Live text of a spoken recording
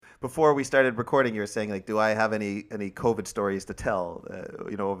before we started recording, you were saying like, do I have any COVID stories to tell?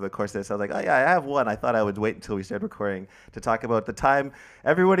 Over the course of this, I was like, oh yeah, I have one. I thought I would wait until we started recording to talk about the time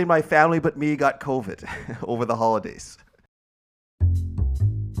everyone in my family but me got COVID over the holidays.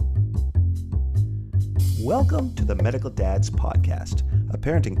 Welcome to the Medical Dads Podcast, a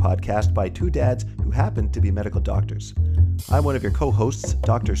parenting podcast by two dads who happen to be medical doctors. I'm one of your co-hosts,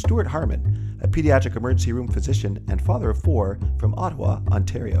 Dr. Stuart Harmon, a pediatric emergency room physician and father of four from Ottawa,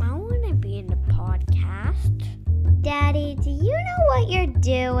 Ontario. I want to be in the podcast. Daddy, do you know what you're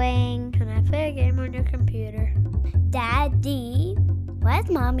doing? Can I play a game on your computer? Daddy, where's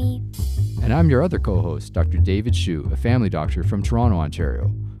Mommy? And I'm your other co-host, Dr. David Shu, a family doctor from Toronto,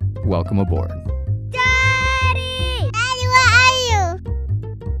 Ontario. Welcome aboard. Daddy! Daddy, where are you?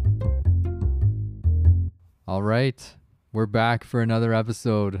 All right, we're back for another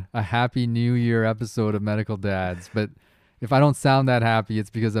episode, a Happy New Year episode of Medical Dads. But if I don't sound that happy, it's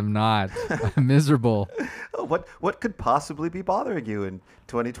because I'm not. I'm miserable. What could possibly be bothering you in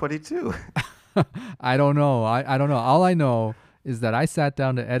 2022? I don't know. I don't know. All I know is that I sat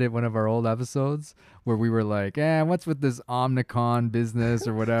down to edit one of our old episodes where we were like, what's with this Omicron business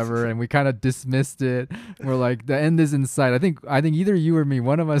or whatever? And we kind of dismissed it. We're like, the end is in sight. I think either you or me,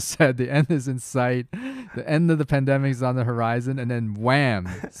 one of us said the end is in sight. The end of the pandemic is on the horizon. And then wham,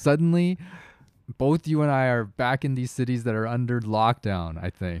 suddenly both you and I are back in these cities that are under lockdown, I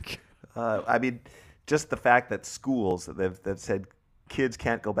think. Just the fact that schools, they've said kids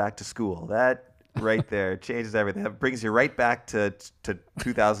can't go back to school, that right there changes everything. That brings you right back to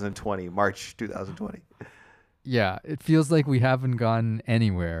 2020, March 2020. Yeah, it feels like we haven't gone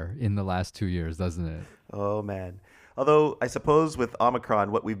anywhere in the last 2 years, doesn't it? Oh, man. Although I suppose with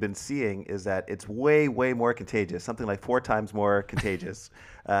Omicron, what we've been seeing is that it's way, way more contagious, something like 4 times more contagious.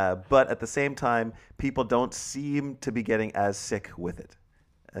 But at the same time, people don't seem to be getting as sick with it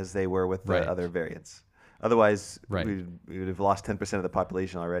as they were with the other variants. Otherwise, we would have lost 10% of the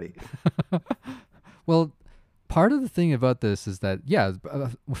population already. Well, part of the thing about this is that,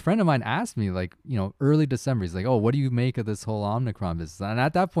 a friend of mine asked me, early December, he's like, oh, what do you make of this whole Omicron business? And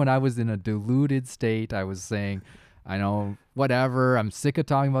at that point, I was in a deluded state. I was saying, I know, whatever. I'm sick of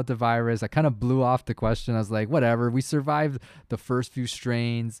talking about the virus. I kind of blew off the question. I was like, whatever. We survived the first few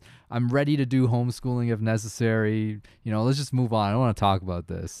strains. I'm ready to do homeschooling if necessary. Let's just move on. I don't want to talk about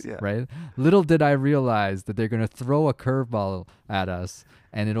this, right? Little did I realize that they're going to throw a curveball at us,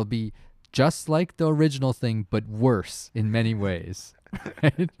 and it'll be just like the original thing, but worse in many ways,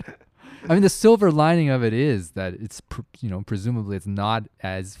 right? I mean, the silver lining of it is that it's, presumably it's not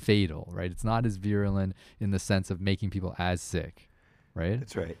as fatal, right? It's not as virulent in the sense of making people as sick, right?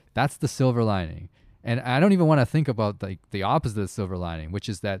 That's right. That's the silver lining. And I don't even want to think about the opposite of the silver lining, which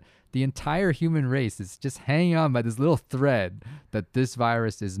is that the entire human race is just hanging on by this little thread that this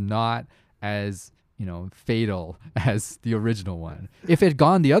virus is not as fatal as the original one. If it had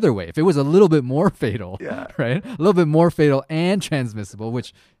gone the other way, if it was a little bit more fatal, right? A little bit more fatal and transmissible,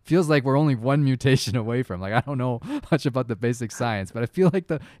 which feels like we're only one mutation away from. I don't know much about the basic science, but I feel like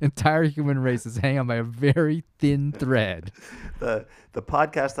the entire human race is hanging on by a very thin thread. The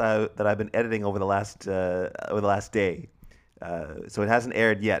podcast that I've been editing over the last day, so it hasn't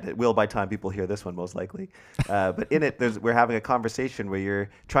aired yet. It will by the time people hear this one, most likely. But in it, we're having a conversation where you're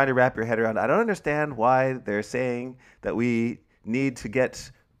trying to wrap your head around, I don't understand why they're saying that we need to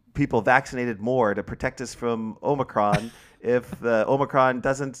get people vaccinated more to protect us from Omicron if the Omicron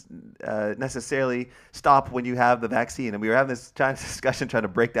doesn't necessarily stop when you have the vaccine. And we were having this discussion trying to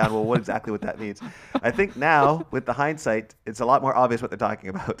break down, what exactly what that means. I think now, with the hindsight, it's a lot more obvious what they're talking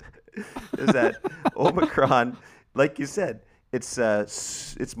about, is that Omicron, like you said, it's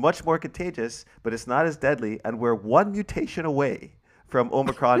much more contagious, but it's not as deadly, and we're one mutation away from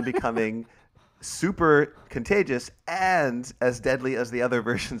Omicron becoming super contagious and as deadly as the other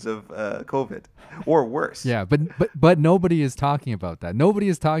versions of COVID, or worse. Yeah, but nobody is talking about that. Nobody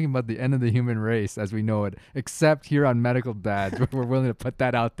is talking about the end of the human race as we know it, except here on Medical Dads, where we're willing to put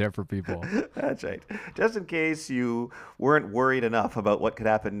that out there for people. That's right. Just in case you weren't worried enough about what could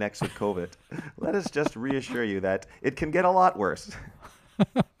happen next with COVID, let us just reassure you that it can get a lot worse.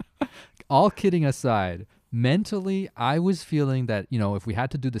 All kidding aside, mentally, I was feeling that, if we had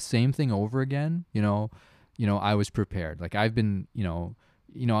to do the same thing over again, I was prepared. I've been,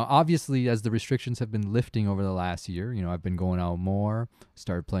 obviously as the restrictions have been lifting over the last year, I've been going out more,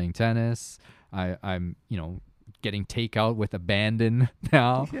 started playing tennis. I'm, getting takeout with abandon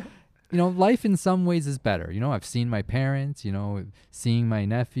now. Yeah. Life in some ways is better. I've seen my parents, seeing my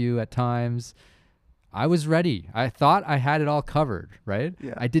nephew at times. I was ready. I thought I had it all covered, right?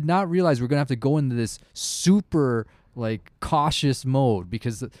 Yeah. I did not realize we're going to have to go into this super like cautious mode,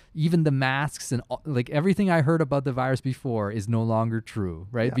 because even the masks and like everything I heard about the virus before is no longer true,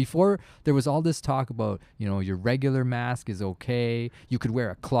 right? Yeah. Before there was all this talk about, your regular mask is okay. You could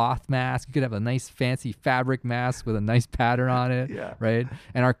wear a cloth mask. You could have a nice fancy fabric mask with a nice pattern on it, Yeah. right?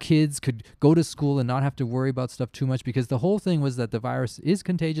 And our kids could go to school and not have to worry about stuff too much, because the whole thing was that the virus is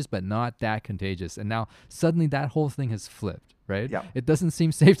contagious, but not that contagious. And now suddenly that whole thing has flipped, right? Yeah. It doesn't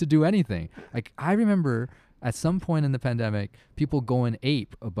seem safe to do anything. Like I remember at some point in the pandemic, people going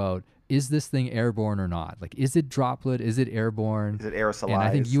ape about, is this thing airborne or not? Like, is it droplet? Is it airborne? Is it aerosolized? And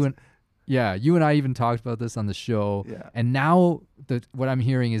I think you and I even talked about this on the show. Yeah. And now what I'm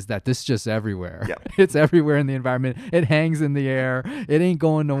hearing is that this is just everywhere. Yeah. It's everywhere in the environment. It hangs in the air. It ain't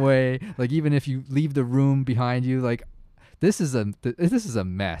going away. Like even if you leave the room behind you, like this is a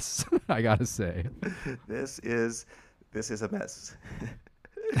mess. I gotta say. This is a mess.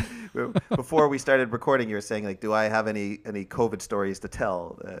 Before we started recording, you were saying, like, do I have any COVID stories to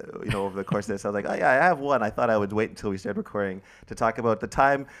tell, over the course of this? I was like, oh, yeah, I have one. I thought I would wait until we started recording to talk about the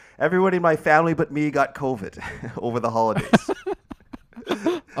time everyone in my family but me got COVID over the holidays.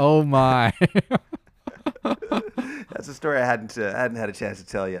 Oh, my. That's a story I hadn't had a chance to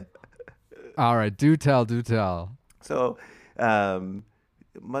tell yet. All right. Do tell. So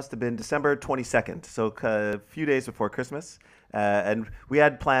it must have been December 22nd, so a few days before Christmas. And we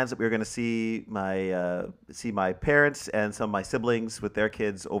had plans that we were going to see my parents and some of my siblings with their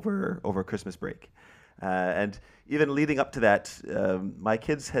kids over Christmas break. And even leading up to that, my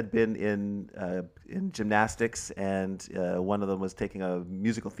kids had been in gymnastics, and one of them was taking a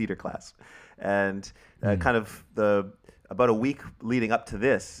musical theater class. And about a week leading up to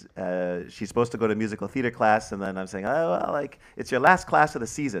this, she's supposed to go to musical theater class, and then I'm saying, oh, well, like, it's your last class of the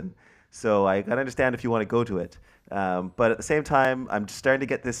season, so I can understand if you want to go to it. But at the same time, I'm just starting to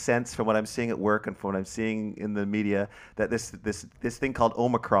get this sense from what I'm seeing at work and from what I'm seeing in the media that this thing called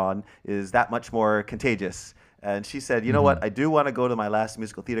Omicron is that much more contagious. And she said, you know what, I do want to go to my last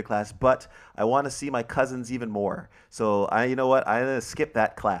musical theater class, but I want to see my cousins even more. So I'm going to skip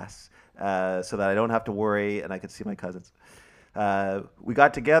that class so that I don't have to worry and I can see my cousins. We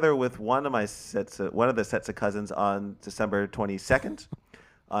got together with one of the sets of cousins on December 22nd.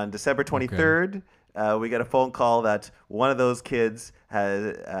 On December 23rd, we got a phone call that one of those kids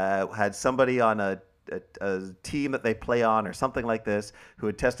had somebody on a team that they play on or something like this who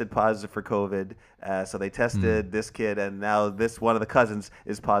had tested positive for COVID. So they tested this kid, and now this one of the cousins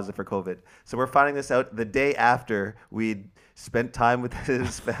is positive for COVID. So we're finding this out the day after we'd spent time with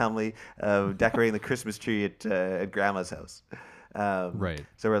his family decorating the Christmas tree at Grandma's house. Right.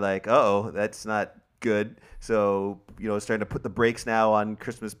 So we're like, uh-oh, that's not good. So, starting to put the brakes now on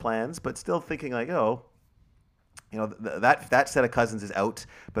Christmas plans, but still thinking like, that set of cousins is out,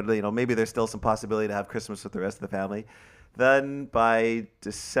 but maybe there's still some possibility to have Christmas with the rest of the family. Then by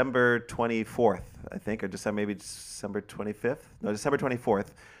December 24th, I think, or December 25th? No, December 24th,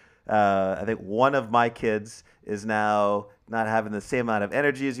 I think one of my kids is now not having the same amount of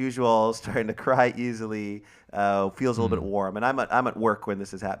energy as usual, starting to cry easily, feels a little bit warm. And I'm at work when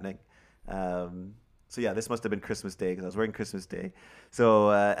this is happening. So yeah, this must have been Christmas Day because I was working Christmas Day.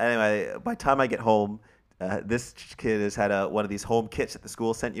 So anyway, by the time I get home, this kid has had one of these home kits that the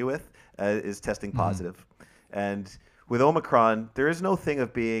school sent you with, is testing positive. And with Omicron, there is no thing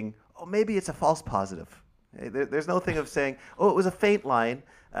of being, oh, maybe it's a false positive. There's no thing of saying, oh, it was a faint line,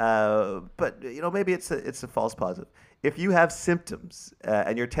 but maybe it's a false positive. If you have symptoms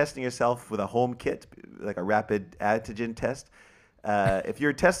and you're testing yourself with a home kit, like a rapid antigen test, if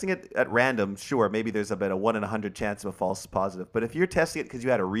you're testing it at random, sure, maybe there's about a 1 in 100 chance of a false positive. But if you're testing it because you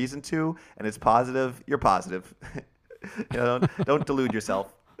had a reason to and it's positive, you're positive. Don't delude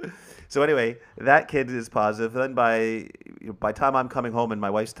yourself. So anyway, that kid is positive. Then by time I'm coming home and my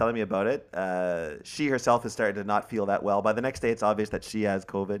wife's telling me about it, she herself has started to not feel that well. By the next day, it's obvious that she has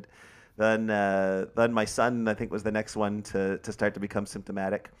COVID. Then my son, I think, was the next one to start to become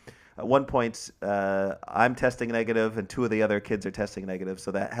symptomatic. At one point, I'm testing negative, and 2 of the other kids are testing negative.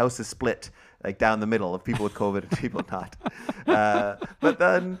 So that house is split, like down the middle of people with COVID and people not. But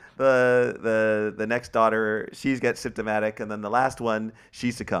then the next daughter, she gets symptomatic, and then the last one,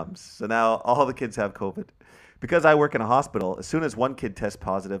 she succumbs. So now all the kids have COVID. Because I work in a hospital, as soon as one kid tests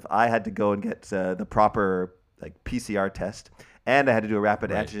positive, I had to go and get the proper PCR test, and I had to do a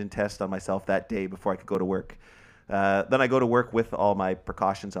rapid antigen test on myself that day before I could go to work. Then I go to work with all my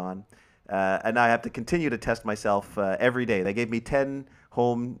precautions on, and I have to continue to test myself every day. They gave me 10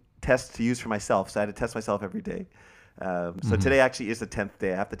 home tests to use for myself, so I had to test myself every day. So today actually is the 10th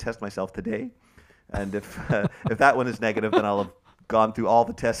day. I have to test myself today, and if that one is negative, then I'll have gone through all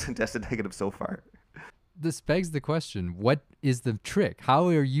the tests and tested negative so far. this begs the question: what is the trick? How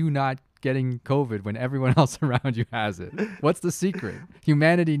are you not getting COVID when everyone else around you has it? What's the secret?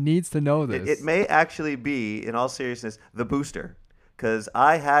 Humanity needs to know this. It may actually be, in all seriousness, the booster. Because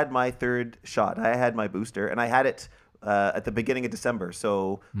I had my third shot. I had my booster, and I had it at the beginning of December,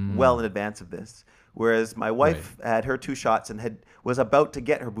 so well in advance of this. Whereas my wife had her 2 shots and was about to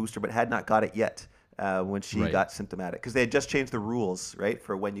get her booster, but had not got it yet when she got symptomatic. Because they had just changed the rules, right,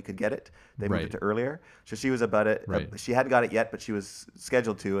 for when you could get it. They moved it to earlier. So she was about it. She hadn't got it yet, but she was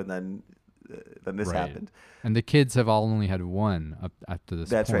scheduled to, and then this happened. And the kids have all only had one up to this point.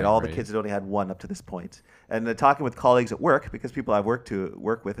 That's right. All the kids had only had one up to this point. And talking with colleagues at work, because people I've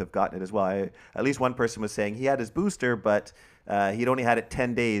work with have gotten it as well. At least one person was saying he had his booster, but he'd only had it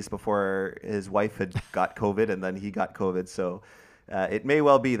 10 days before his wife had got COVID, and then he got COVID. So it may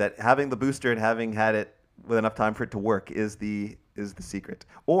well be that having the booster and having had it with enough time for it to work is the secret.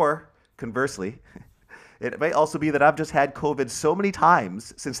 Or conversely, it may also be that I've just had COVID so many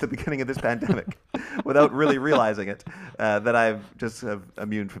times since the beginning of this pandemic without really realizing it that I've just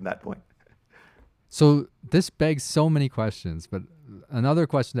immune from that point. So this begs so many questions, but another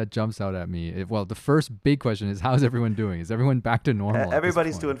question that jumps out at me, the first big question is, how's everyone doing? Is everyone back to normal?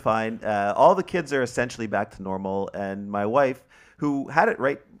 Everybody's doing fine. All the kids are essentially back to normal. And my wife, who had it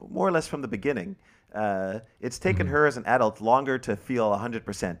right more or less from the beginning, it's taken her as an adult longer to feel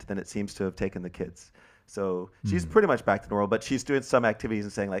 100% than it seems to have taken the kids. So she's pretty much back to normal, but she's doing some activities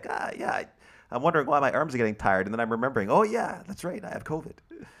and saying like, I'm wondering why my arms are getting tired. And then I'm remembering, oh yeah, that's right, I have COVID.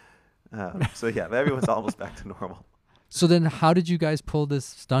 So yeah, everyone's almost back to normal. So then how did you guys pull this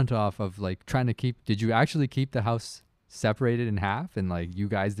stunt off of like trying to did you actually keep the house separated in half and like you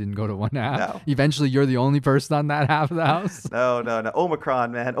guys didn't go to one half? No. Eventually you're the only person on that half of the house? No.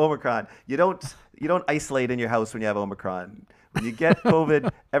 Omicron, man. Omicron. You don't isolate in your house when you have Omicron. When you get COVID,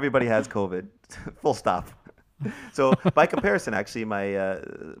 everybody has COVID. Full stop. So by comparison, actually,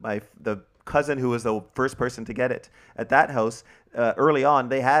 the cousin who was the first person to get it at that house, early on,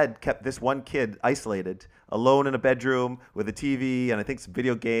 they had kept this one kid isolated, alone in a bedroom with a TV and I think some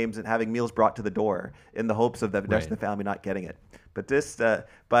video games and having meals brought to the door in the hopes of the rest of the family not getting it. But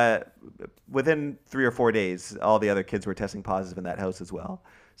but within 3 or 4 days, all the other kids were testing positive in that house as well.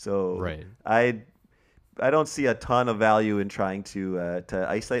 So I don't see a ton of value in trying to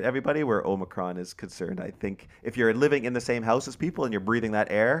isolate everybody where Omicron is concerned. I think if you're living in the same house as people and you're breathing that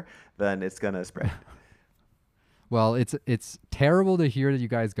air, then it's going to spread. Well, it's terrible to hear that you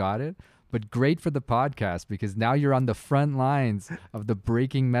guys got it, but great for the podcast because now you're on the front lines of the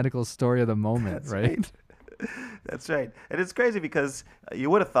breaking medical story of the moment, right? That's right. And it's crazy because you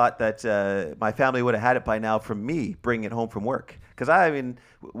would have thought that my family would have had it by now from me bringing it home from work. Because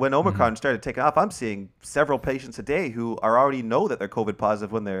when Omicron started taking off, I'm seeing several patients a day who already know that they're COVID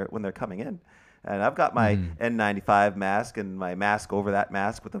positive when they're coming in. And I've got my N95 mask and my mask over that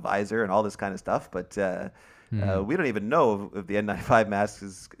mask with the visor and all this kind of stuff. But we don't even know if the N95 mask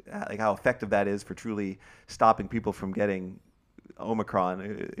is like how effective that is for truly stopping people from getting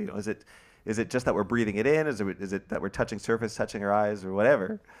Omicron. You know, is it just that we're breathing it in? Is it that we're touching our eyes or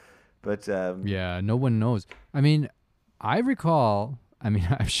whatever? But no one knows. I mean,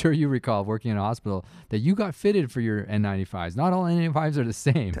 I'm sure you recall working in a hospital that you got fitted for your N95s. Not all N95s are the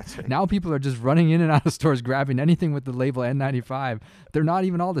same. That's right. Now people are just running in and out of stores grabbing anything with the label N95. They're not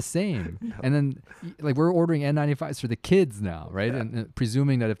even all the same. No. And then like we're ordering N95s for the kids now, right? Yeah. And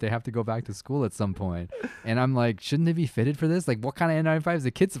presuming that if they have to go back to school at some point. And I'm like, shouldn't they be fitted for this? Like what kind of N95 is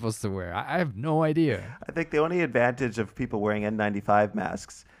the kid supposed to wear? I have no idea. I think the only advantage of people wearing N95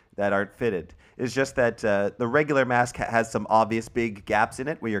 masks that aren't fitted is just that the regular mask has some obvious big gaps in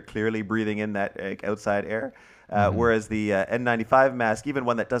it where you're clearly breathing in that outside air, whereas the N95 mask, even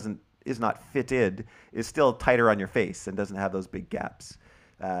one that is not fitted, is still tighter on your face and doesn't have those big gaps.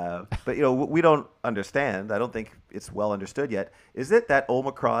 But we don't understand. I don't think it's well understood yet. Is it that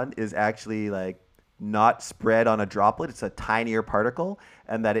Omicron is actually like not spread on a droplet? It's a tinier particle,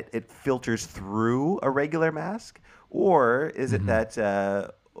 and that it filters through a regular mask, or is it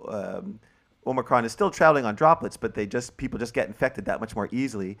that Omicron is still traveling on droplets, but people just get infected that much more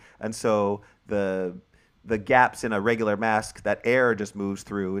easily, and so the gaps in a regular mask that air just moves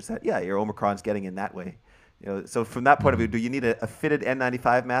through. Is that your Omicron's getting in that way? So from that point of view, do you need a fitted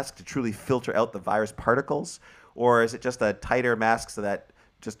N95 mask to truly filter out the virus particles, or is it just a tighter mask so that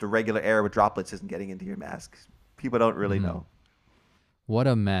just the regular air with droplets isn't getting into your mask? People don't really know. What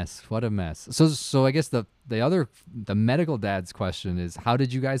a mess. What a mess. So I guess the medical dad's question is, how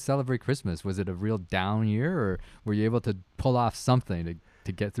did you guys celebrate Christmas? Was it a real down year, or were you able to pull off something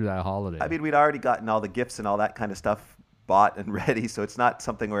to get through that holiday? I mean, we'd already gotten all the gifts and all that kind of stuff bought and ready. So it's not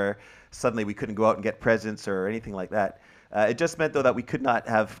something where suddenly we couldn't go out and get presents or anything like that. It just meant, though, that we could not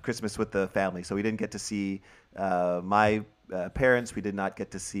have Christmas with the family. So we didn't get to see my parents. We did not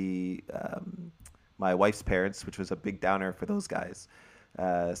get to see my wife's parents, which was a big downer for those guys.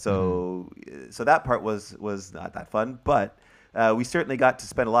 So that part was not that fun. But we certainly got to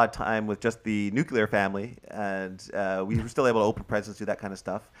spend a lot of time with just the nuclear family. And we were still able to open presents, do that kind of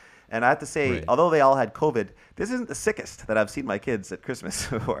stuff. And I have to say, Right. although they all had COVID, this isn't the sickest that I've seen my kids at Christmas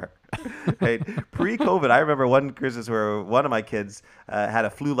before. Right? Pre-COVID, I remember one Christmas where one of my kids had a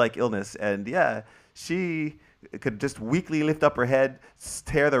flu-like illness, and she could just weakly lift up her head,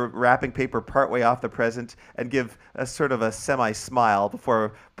 tear the wrapping paper partway off the present, and give a sort of a semi-smile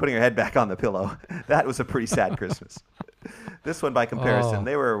before putting her head back on the pillow. That was a pretty sad Christmas. This one, by comparison, Oh.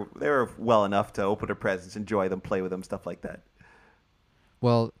 they were well enough to open her presents, enjoy them, play with them, stuff like that.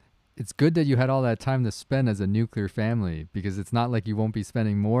 Well, it's good that you had all that time to spend as a nuclear family, because it's not like you won't be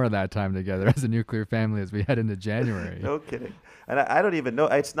spending more of that time together as a nuclear family as we head into January. No kidding. And I don't even know.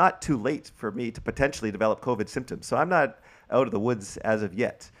 It's not too late for me to potentially develop COVID symptoms. So I'm not out of the woods as of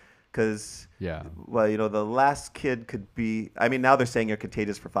yet. Because, Yeah. well, the last kid could be, I mean, now they're saying you're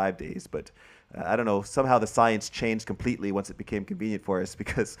contagious for 5 days. But I don't know. Somehow the science changed completely once it became convenient for us.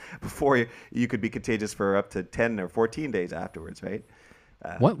 Because before you could be contagious for up to 10 or 14 days afterwards, right?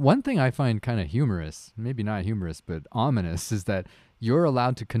 One thing I find kind of humorous, maybe not humorous, but ominous, is that you're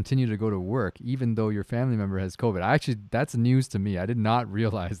allowed to continue to go to work even though your family member has COVID. That's news to me. I did not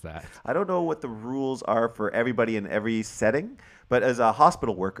realize that. I don't know what the rules are for everybody in every setting, but as a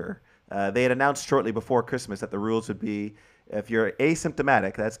hospital worker, they had announced shortly before Christmas that the rules would be if you're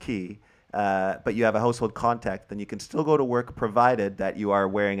asymptomatic, that's key, but you have a household contact, then you can still go to work provided that you are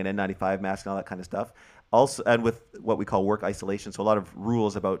wearing an N95 mask and all that kind of stuff. Also, and with what we call work isolation, so a lot of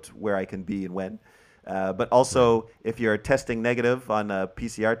rules about where I can be and when. But also, if you're testing negative on a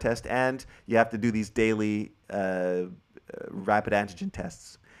PCR test, and you have to do these daily rapid antigen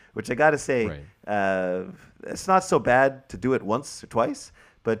tests, which I got to say, it's not so bad to do it once or twice,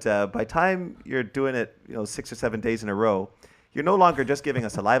 but by time you're doing it, 6 or 7 days in a row, you're no longer just giving a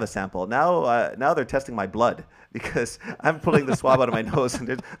saliva sample. Now they're testing my blood, because I'm pulling the swab out of my nose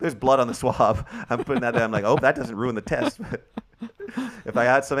and there's blood on the swab. I'm putting that down. I'm like, oh, that doesn't ruin the test. But if I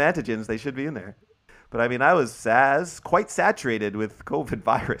had some antigens, they should be in there. But I mean, I was quite saturated with COVID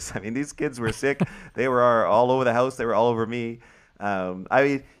virus. I mean, these kids were sick. They were all over the house. They were all over me. I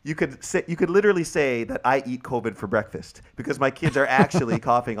mean, you could literally say that I eat COVID for breakfast, because my kids are actually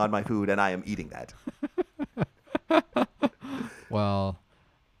coughing on my food and I am eating that. Well,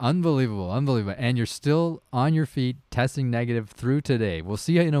 unbelievable. And you're still on your feet, testing negative through today. We'll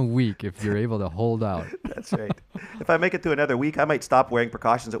see you in a week if you're able to hold out. That's right. If I make it to another week, I might stop wearing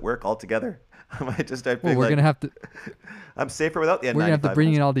precautions at work altogether. I might just start Well, being we're like, gonna have to I'm safer without the N95 we're gonna have to bring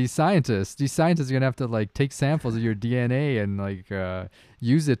mask. in all these scientists. These scientists are gonna have to take samples of your DNA and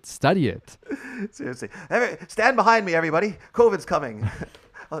use it, study it. Seriously. Stand behind me, everybody. COVID's coming.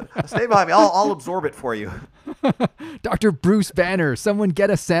 Stay behind me. I'll absorb it for you. Dr. Bruce Banner, someone get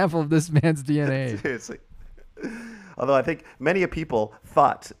a sample of this man's DNA. Seriously. Although I think many people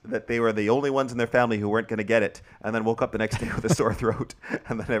thought that they were the only ones in their family who weren't going to get it, and then woke up the next day with a sore throat,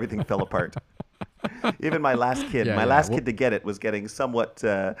 and then everything fell apart. Even my last kid, kid to get it was getting somewhat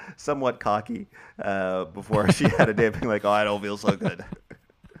cocky before she had a day of being like, oh, I don't feel so good.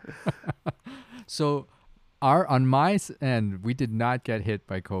 So on my end, we did not get hit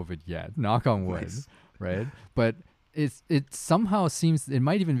by COVID yet. Knock on wood, Nice. right? But it somehow seems it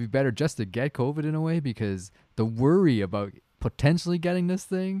might even be better just to get COVID in a way, because the worry about potentially getting this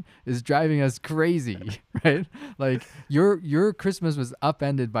thing is driving us crazy, right? Like your Christmas was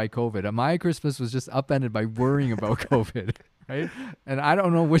upended by COVID, and my Christmas was just upended by worrying about COVID, right? And I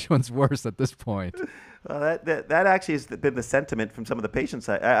don't know which one's worse at this point. Well, that actually has been the sentiment from some of the patients.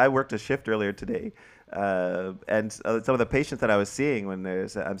 I worked a shift earlier today, and some of the patients that I was seeing when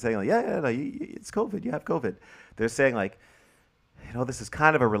I'm saying like, no, it's COVID, you have COVID. They're saying like, this is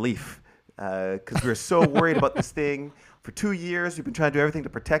kind of a relief, because we were so worried about this thing. For 2 years, we've been trying to do everything to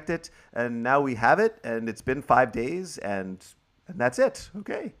protect it, and now we have it, and it's been 5 days, and that's it.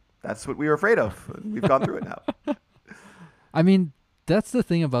 Okay, that's what we were afraid of. We've gone through it now. I mean, that's the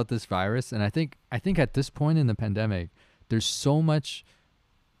thing about this virus, and I think at this point in the pandemic, there's only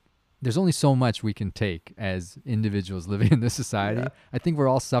so much we can take as individuals living in this society. Yeah. I think we're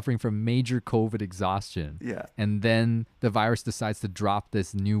all suffering from major COVID exhaustion. Yeah. And then the virus decides to drop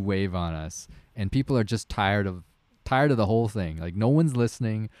this new wave on us, and people are just tired of the whole thing. Like, no one's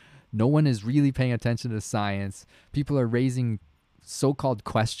listening. No one is really paying attention to science. People are raising so-called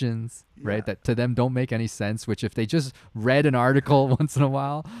questions, right? Yeah. That to them don't make any sense, which if they just read an article once in a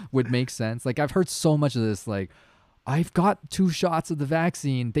while would make sense. Like I've heard so much of this, like, I've got 2 shots of the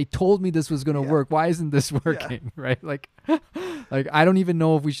vaccine. They told me this was going to work. Why isn't this working? Right? Like I don't even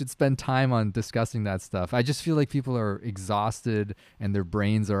know if we should spend time on discussing that stuff. I just feel like people are exhausted and their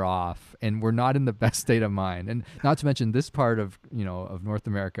brains are off and we're not in the best state of mind. And not to mention this part of, of North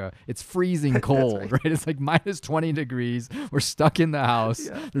America, it's freezing cold, right? It's like minus 20 degrees. We're stuck in the house.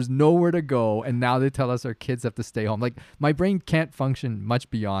 Yeah. There's nowhere to go. And now they tell us our kids have to stay home. Like my brain can't function much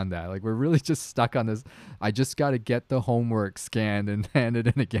beyond that. Like we're really just stuck on this. I just got to get the homework scanned and handed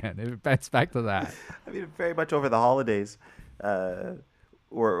in again. It's back to that. I mean, very much over the holidays,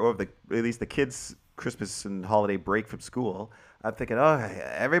 or at least the kids' Christmas and holiday break from school, I'm thinking, oh,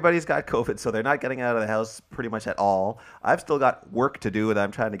 everybody's got COVID, so they're not getting out of the house pretty much at all. I've still got work to do that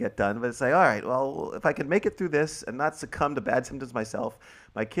I'm trying to get done, but it's like, all right, well, if I can make it through this and not succumb to bad symptoms myself,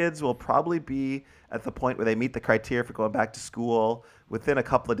 my kids will probably be at the point where they meet the criteria for going back to school within a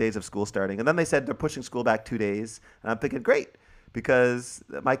couple of days of school starting. And then they said they're pushing school back 2 days, and I'm thinking, great, because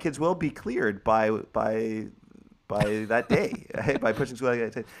my kids will be cleared by that day, right? By pushing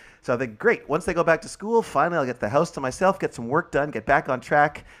school. So I think, great, once they go back to school, finally I'll get the house to myself, get some work done, get back on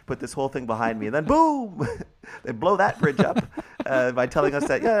track, put this whole thing behind me. And then boom, they blow that bridge up by telling us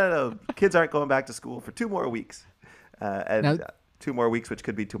that, no, kids aren't going back to school for 2 more weeks. And now, 2 more weeks, which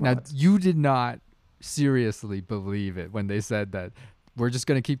could be 2 more months. Now, you did not seriously believe it when they said that we're just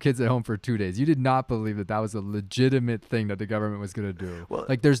going to keep kids at home for 2 days. You did not believe that that was a legitimate thing that the government was going to do. Well,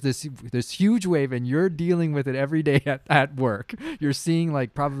 like there's this huge wave and you're dealing with it every day at work. You're seeing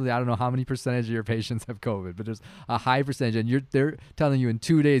like probably, I don't know how many percentage of your patients have COVID, but there's a high percentage and they're telling you in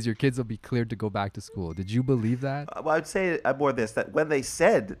 2 days your kids will be cleared to go back to school. Did you believe that? Well, I'd say more this, that when they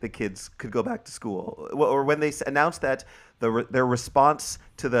said the kids could go back to school, or when they announced that their response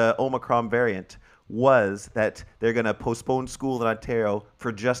to the Omicron variant was that they're going to postpone school in Ontario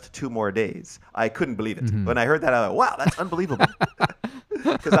for just 2 more days, I couldn't believe it. When I heard that, I went, wow, that's unbelievable.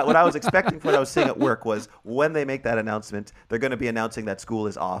 Because what I was expecting from what I was seeing at work was when they make that announcement, they're going to be announcing that school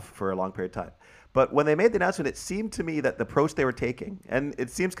is off for a long period of time. But when they made the announcement, it seemed to me that the approach they were taking, and it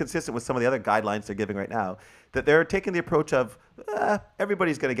seems consistent with some of the other guidelines they're giving right now, that they're taking the approach of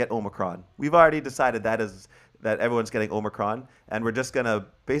everybody's going to get Omicron. We've already decided that everyone's getting Omicron, and we're just going to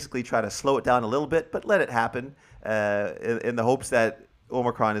basically try to slow it down a little bit, but let it happen in the hopes that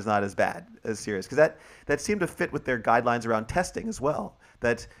Omicron is not as bad, as serious. Because that seemed to fit with their guidelines around testing as well,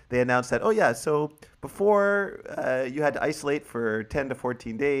 that they announced that, oh yeah, so before you had to isolate for 10 to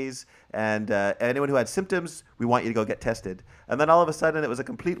 14 days, and anyone who had symptoms, we want you to go get tested. And then all of a sudden it was a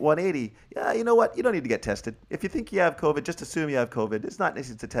complete 180. Yeah, you know what? You don't need to get tested. If you think you have COVID, just assume you have COVID. It's not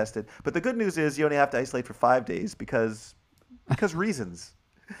necessary to test it. But the good news is you only have to isolate for 5 days because reasons.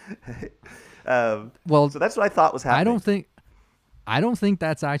 Well, so that's what I thought was happening. I don't think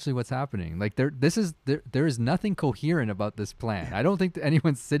that's actually what's happening. Like there is nothing coherent about this plan. I don't think that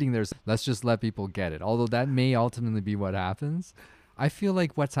anyone's sitting there, let's just let people get it. Although that may ultimately be what happens. I feel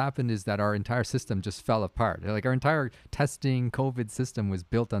like what's happened is that our entire system just fell apart. Like our entire testing COVID system was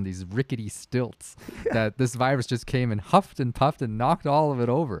built on these rickety stilts that this virus just came and huffed and puffed and knocked all of it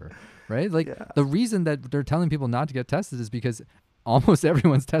over, right? Like the reason that they're telling people not to get tested is because almost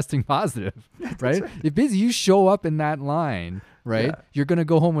everyone's testing positive, right? If you show up in that line, right, you're going to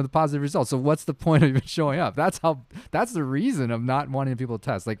go home with a positive result. So what's the point of even showing up? That's the reason of not wanting people to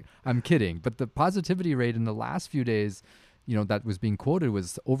test. Like, I'm kidding. But the positivity rate in the last few days, that was being quoted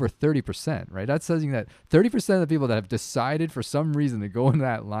was over 30%, right? That's saying that 30% of the people that have decided for some reason to go in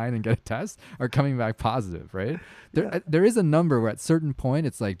that line and get a test are coming back positive, right? There is a number where at a certain point,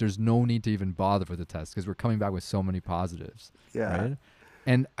 it's like there's no need to even bother with the test because we're coming back with so many positives, right?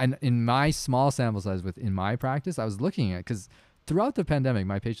 And in my small sample size in my practice, I was looking at, because throughout the pandemic,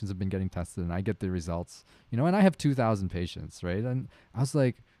 my patients have been getting tested and I get the results, and I have 2,000 patients, right? And I was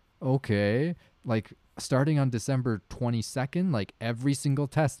like, okay, like starting on December 22nd, like every single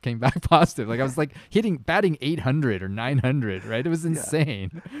test came back positive. Like I was like batting 800 or 900, right? It was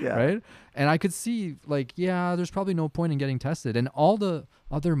insane, right? And I could see like, there's probably no point in getting tested. And all the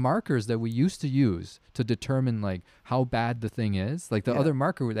other markers that we used to use to determine like how bad the thing is, like the other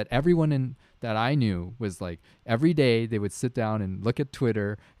marker that everyone that I knew was like every day they would sit down and look at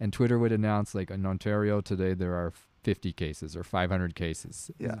Twitter, and Twitter would announce like in Ontario today there are 50 cases or 500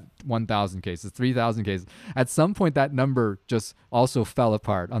 cases, 1,000 cases, 3,000 cases. At some point, that number just also fell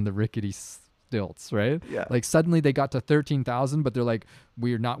apart on the rickety stilts, right? Yeah. Like suddenly they got to 13,000, but they're like,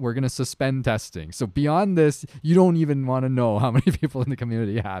 we're going to suspend testing. So beyond this, you don't even want to know how many people in the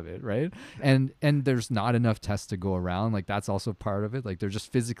community have it, right? And there's not enough tests to go around. Like that's also part of it. Like there's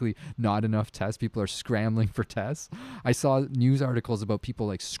just physically not enough tests. People are scrambling for tests. I saw news articles about people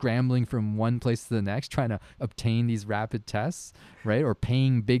like scrambling from one place to the next trying to obtain these rapid tests, right? Or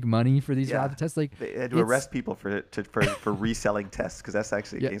paying big money for these rapid tests. Like they had to arrest people for reselling tests because that's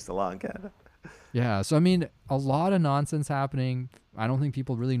actually against the law in Canada. Yeah, so I mean, a lot of nonsense happening. I don't think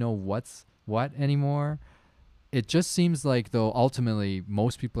people really know what's what anymore. It just seems like, though, ultimately,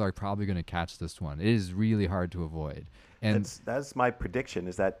 most people are probably going to catch this one. It is really hard to avoid. And that's my prediction,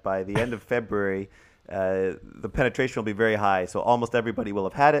 is that by the end of February, the penetration will be very high. So almost everybody will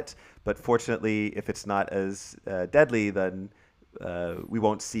have had it. But fortunately, if it's not as deadly, then we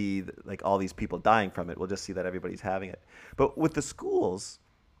won't see like all these people dying from it. We'll just see that everybody's having it. But with the schools,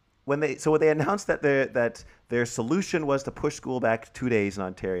 when they announced that their solution was to push school back 2 days in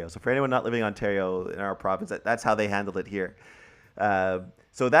Ontario. So for anyone not living in Ontario in our province, that's how they handled it here.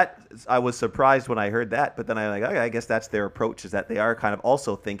 So that I was surprised when I heard that, but then I'm like, okay, I guess that's their approach, is that they are kind of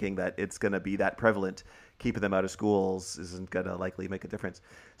also thinking that it's going to be that prevalent. Keeping them out of schools isn't going to likely make a difference.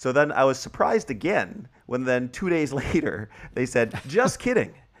 So then I was surprised again when then 2 days later they said, just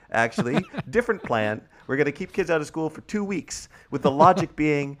kidding, actually, different plan. We're going to keep kids out of school for 2 weeks, with the logic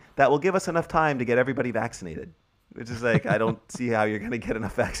being that will give us enough time to get everybody vaccinated, which is like, I don't see how you're going to get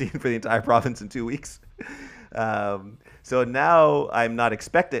enough vaccine for the entire province in 2 weeks. So now I'm not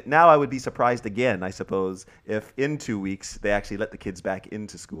expecting. Now I would be surprised again, I suppose, if in 2 weeks they actually let the kids back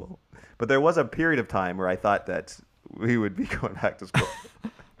into school. But there was a period of time where I thought that we would be going back to school.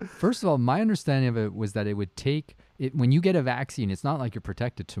 First of all, my understanding of it was that it would take it when you get a vaccine. It's not like you're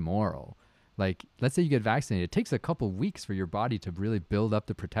protected tomorrow. Like, let's say you get vaccinated, it takes a couple weeks for your body to really build up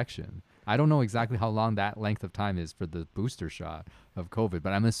the protection. I don't know exactly how long that length of time is for the booster shot of COVID,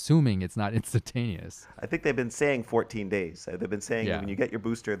 but I'm assuming it's not instantaneous. I think they've been saying 14 days. They've been saying when you get your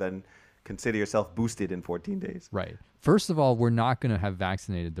booster, then consider yourself boosted in 14 days. Right. First of all, we're not going to have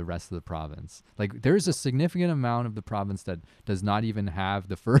vaccinated the rest of the province. Like, there's a significant amount of the province that does not even have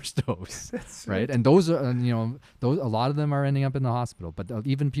the first dose. That's right. And those are, a lot of them are ending up in the hospital. But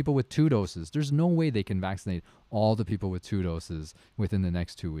even people with 2 doses, there's no way they can vaccinate all the people with 2 doses within the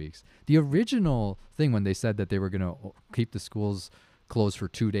next 2 weeks. The original thing when they said that they were going to keep the schools closed for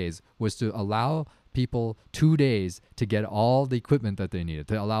 2 days was to allow people 2 days to get all the equipment that they needed,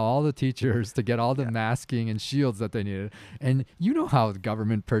 to allow all the teachers to get all the masking and shields that they needed. And you know how the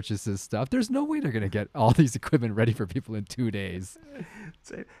government purchases stuff. There's no way they're going to get all these equipment ready for people in 2 days.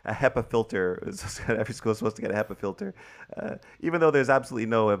 A HEPA filter. Every school is supposed to get a HEPA filter, even though there's absolutely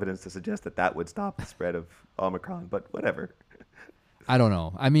no evidence to suggest that would stop the spread of Omicron, but whatever. I don't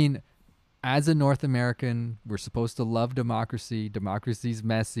know. I mean, as a North American, we're supposed to love democracy. Democracy's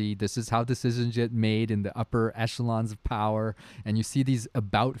messy. This is how decisions get made in the upper echelons of power. And you see these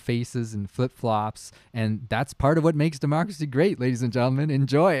about faces and flip-flops. And that's part of what makes democracy great, ladies and gentlemen.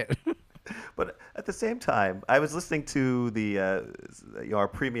 Enjoy it. But at the same time, I was listening to our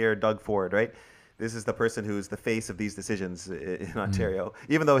premier, Doug Ford, right? This is the person who's the face of these decisions in Ontario,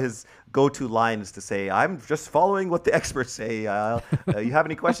 even though his go-to line is to say, I'm just following what the experts say. You have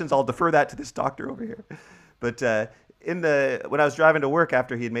any questions, I'll defer that to this doctor over here. But when I was driving to work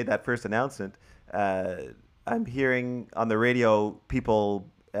after he had made that first announcement, I'm hearing on the radio people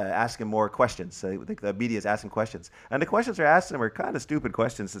asking more questions. So I think the media is asking questions. And the questions they're asking are kind of stupid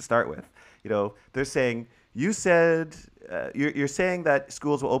questions to start with. They're saying, you said you're saying that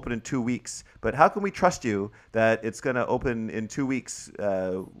schools will open in 2 weeks, but how can we trust you that it's going to open in 2 weeks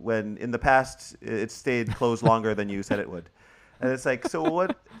when in the past it stayed closed longer than you said it would? And it's like, so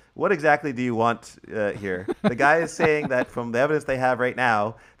what exactly do you want here? The guy is saying that from the evidence they have right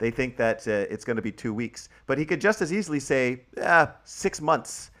now, they think that it's going to be 2 weeks, but he could just as easily say 6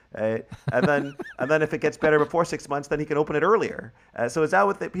 months. And then if it gets better before 6 months, then he can open it earlier. So is that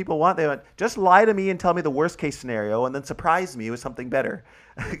what the people want? They want, just lie to me and tell me the worst case scenario and then surprise me with something better.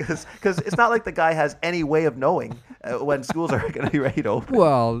 Because it's not like the guy has any way of knowing when schools are going to be ready to open.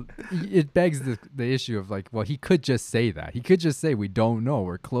 Well, it begs the issue of like, well, he could just say that. He could just say, we don't know.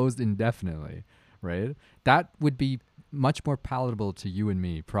 We're closed indefinitely, right? That would be much more palatable to you and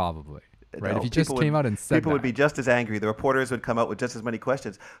me, probably. Right, No, if you just came out and said people would be just as angry. The reporters would come out with just as many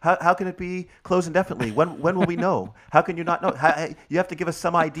questions. How can it be closed indefinitely? When will we know? How can you not know? You have to give us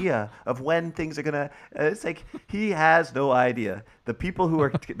some idea of when things are gonna. It's like he has no idea. The people who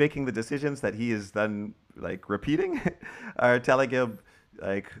are making the decisions that he is then like repeating are telling him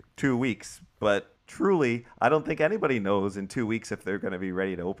like 2 weeks. But truly, I don't think anybody knows in 2 weeks if they're going to be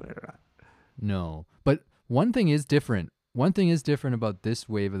ready to open it or not. No. But one thing is different. One thing is different about this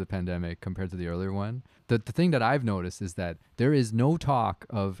wave of the pandemic compared to the earlier one. The thing that I've noticed is that there is no talk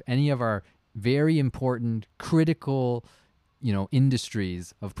of any of our very important, critical,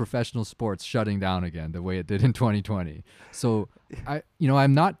 industries of professional sports shutting down again the way it did in 2020. So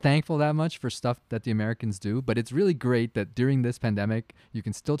I'm not thankful that much for stuff that the Americans do, but it's really great that during this pandemic, you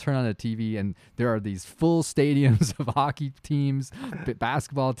can still turn on a TV and there are these full stadiums of hockey teams,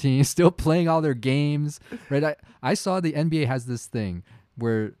 basketball teams still playing all their games, right? I saw the NBA has this thing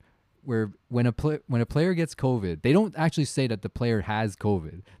where when a player gets COVID, they don't actually say that the player has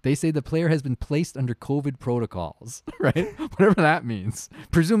COVID. They say the player has been placed under COVID protocols, right? Whatever that means.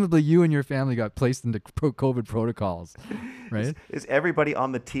 Presumably, you and your family got placed into COVID protocols, right? Is everybody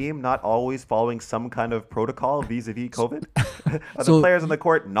on the team not always following some kind of protocol vis-a-vis COVID? Are the players on the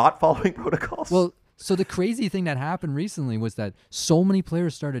court not following protocols? Well, so the crazy thing that happened recently was that so many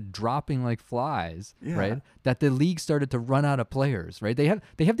players started dropping like flies, right? That the league started to run out of players, right? They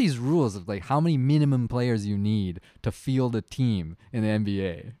have these rules of like how many minimum players you need to field a team in the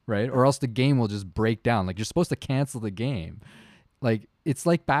NBA, right? Or else the game will just break down. Like you're supposed to cancel the game. Like it's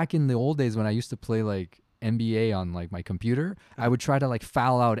like back in the old days when I used to play like NBA on like my computer, I would try to like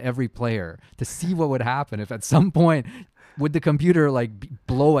foul out every player to see what would happen if at some point would the computer like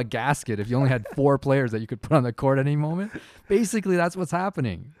blow a gasket if you only had 4 players that you could put on the court at any moment. Basically, that's what's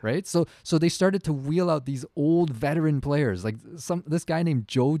happening, right? So they started to wheel out these old veteran players, like this guy named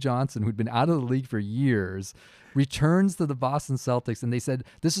Joe Johnson, who'd been out of the league for years, returns to the Boston Celtics, and they said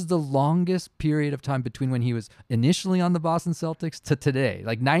this is the longest period of time between when he was initially on the Boston Celtics to today.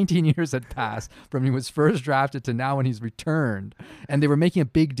 Like 19 years had passed from when he was first drafted to now when he's returned. And they were making a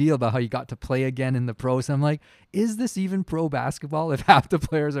big deal about how he got to play again in the pros. And I'm like, is this even pro basketball if half the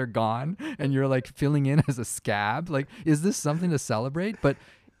players are gone and you're like filling in as a scab? Like, is this something to celebrate? But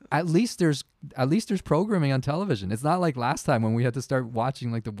at least there's programming on television. It's not like last time when we had to start watching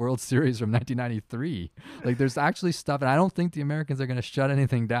like the World Series from 1993. Like there's actually stuff, and I don't think the Americans are going to shut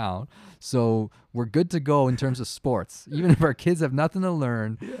anything down. So we're good to go in terms of sports. Even if our kids have nothing to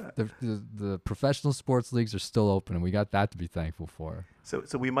learn, the professional sports leagues are still open, and we got that to be thankful for. So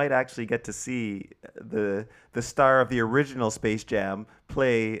we might actually get to see the star of the original Space Jam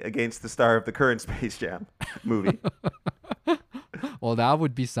play against the star of the current Space Jam movie. Well, that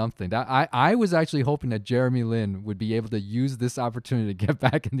would be something. That I was actually hoping that Jeremy Lin would be able to use this opportunity to get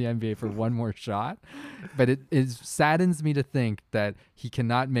back in the NBA for one more shot. But it saddens me to think that he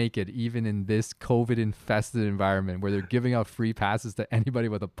cannot make it even in this COVID-infested environment where they're giving out free passes to anybody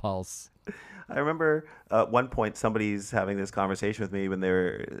with a pulse. I remember at one point somebody's having this conversation with me when they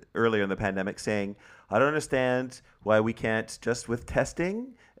were earlier in the pandemic saying, I don't understand why we can't just with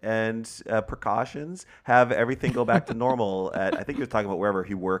testing and precautions have everything go back to normal at, I think he was talking about wherever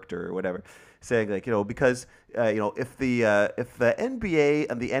he worked or whatever, saying like, because if the NBA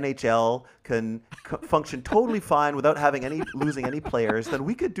and the NHL can function totally fine without losing any players, then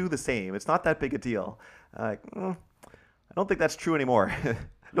we could do the same. It's not that big a deal. I don't think that's true anymore.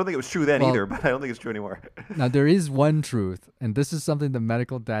 I don't think it was true then either, but I don't think it's true anymore. Now, there is one truth, and this is something the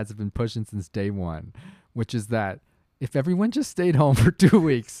medical dads have been pushing since day one, which is that if everyone just stayed home for 2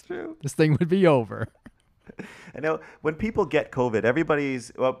 weeks, this thing would be over. I know when people get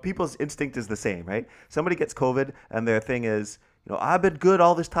COVID, people's instinct is the same, right? Somebody gets COVID and their thing is, I've been good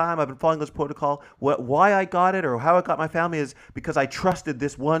all this time. I've been following this protocol. Why I got it or how I got my family is because I trusted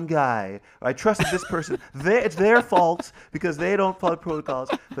this one guy. Or I trusted this person. It's their fault because they don't follow protocols.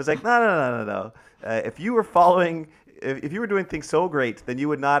 But it's like, no. If you were doing things so great, then you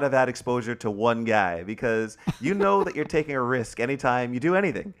would not have had exposure to one guy because you know that you're taking a risk anytime you do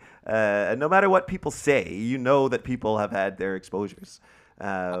anything. And no matter what people say, you know that people have had their exposures.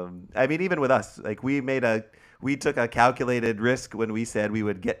 Even with us, like we took a calculated risk when we said we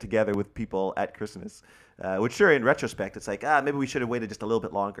would get together with people at Christmas, which sure, in retrospect, it's like, maybe we should have waited just a little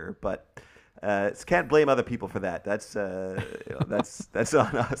bit longer, but can't blame other people for that. That's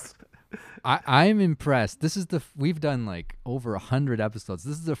on us. I'm impressed. We've done like over 100 episodes.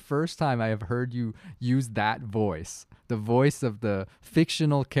 This is the first time I have heard you use that voice, the voice of the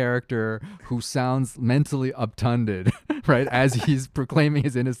fictional character who sounds mentally obtunded, right? As he's proclaiming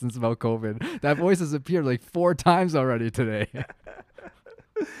his innocence about COVID. That voice has appeared like 4 times already today.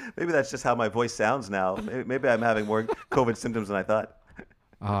 Maybe that's just how my voice sounds now. Maybe I'm having more COVID symptoms than I thought.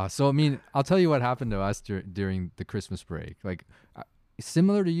 I'll tell you what happened to us during the Christmas break. Like,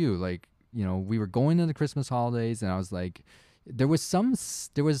 similar to you, like, we were going into the Christmas holidays and I was like, there was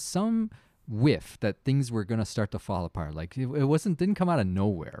some whiff that things were gonna start to fall apart. Like didn't come out of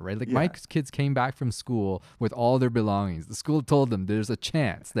nowhere, right? Like my Yeah. kids came back from school with all their belongings. The school told them there's a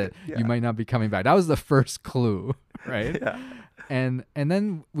chance that Yeah. you might not be coming back. That was the first clue, right? Yeah. And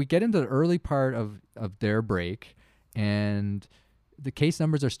then we get into the early part of their break, and the case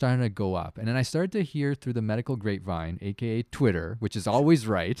numbers are starting to go up. And then I started to hear through the medical grapevine, aka Twitter, which is always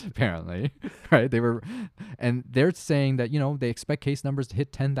right, apparently, right? And they're saying that, they expect case numbers to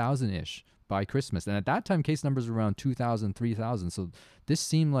hit 10,000 ish by Christmas. And at that time, case numbers were around 2,000, 3,000. So this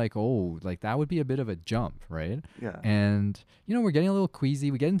seemed like, that would be a bit of a jump, right? Yeah. And, we're getting a little queasy.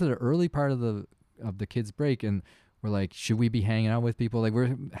 We get into the early part of the kids' break, and we're like, should we be hanging out with people? Like,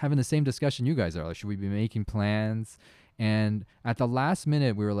 we're having the same discussion you guys are. Like, should we be making plans? And at the last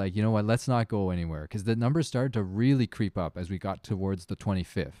minute, we were like, you know what, let's not go anywhere, because the numbers started to really creep up as we got towards the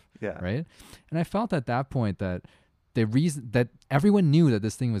 25th, Yeah. right? And I felt at that point that the reason that everyone knew that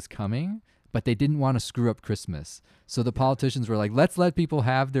this thing was coming, but they didn't want to screw up Christmas. So the politicians were like, let's let people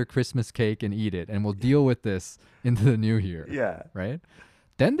have their Christmas cake and eat it, and we'll deal with this into the new year, Yeah. right?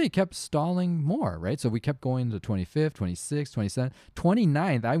 Then they kept stalling more, right? So we kept going to 25th, 26th, 27th,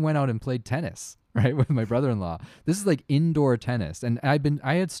 29th. I went out and played tennis, right, with my brother-in-law. This is like indoor tennis. And I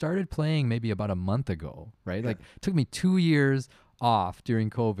had started playing maybe about a month ago, right? Yeah. Like it took me 2 years off during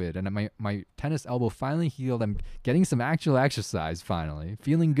COVID, and my tennis elbow finally healed. I'm getting some actual exercise finally,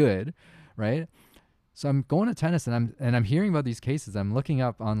 feeling good, right? So I'm going to tennis, and I'm hearing about these cases. I'm looking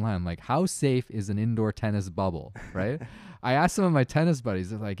up online. I'm like, how safe is an indoor tennis bubble, right? I asked some of my tennis buddies.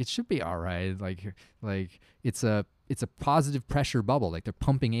 They're like, it should be all right. Like it's a positive pressure bubble. Like they're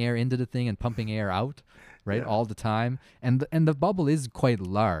pumping air into the thing and pumping air out, right, Yeah. all the time. And the bubble is quite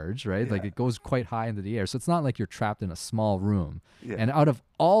large, right? Like Yeah. it goes quite high into the air. So it's not like you're trapped in a small room. Yeah. And out of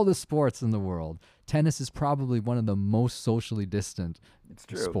all the sports in the world, tennis is probably one of the most socially distant It's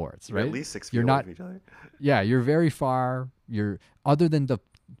true. sports, You're right? At least 6 feet You're away not- from each other. Yeah, you're very far. You're other than the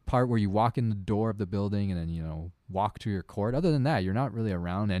part where you walk in the door of the building and then walk to your court. Other than that, you're not really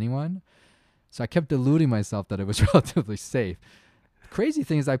around anyone. So I kept deluding myself that it was relatively safe. Crazy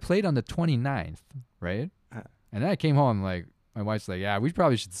thing is, I played on the 29th, right? Uh. And then I came home. Like my wife's like, "Yeah, we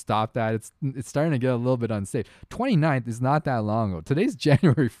probably should stop that. It's starting to get a little bit unsafe." 29th is not that long ago. Today's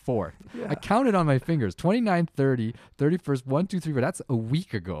January 4th. Yeah. I counted on my fingers. 29th, 30, 31st, 1, 2, 3, 4. That's a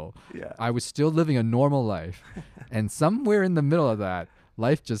week ago. Yeah. I was still living a normal life. And somewhere in the middle of that,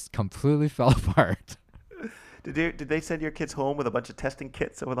 life just completely fell apart. Did they send your kids home with a bunch of testing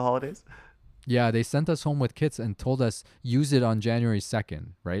kits over the holidays? Yeah, they sent us home with kits and told us use it on January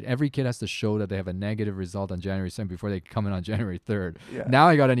 2nd, right? Every kid has to show that they have a negative result on January 2nd before they come in on January 3rd. Yeah. Now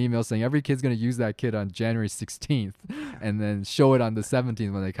I got an email saying every kid's going to use that kit on January 16th and then show it on the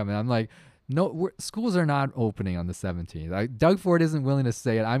 17th when they come in. I'm like, no, schools are not opening on the 17th. Doug Ford isn't willing to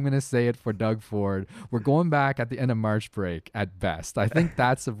say it. I'm going to say it for Doug Ford. We're going back at the end of March break at best. I think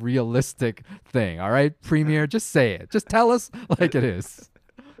that's a realistic thing. All right, Premier, just say it. Just tell us like it is.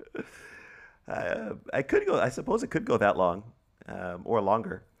 I suppose it could go that long, or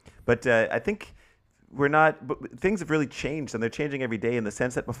longer. But I think we're not. But things have really changed, and they're changing every day. In the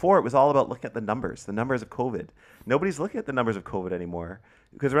sense that before it was all about looking at the numbers of COVID. Nobody's looking at the numbers of COVID anymore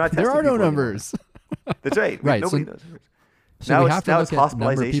because we're not. There testing are no people anymore. numbers. That's right. Right, Nobody so- knows numbers. So now we it's have to now look it's at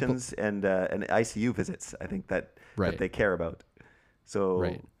number of people. hospitalizations and ICU visits. I think that Right. they care about. So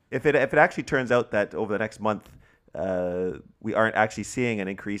Right. if it actually turns out that over the next month we aren't actually seeing an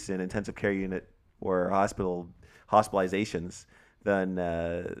increase in intensive care unit or hospitalizations, then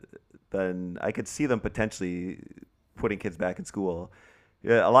I could see them potentially putting kids back in school.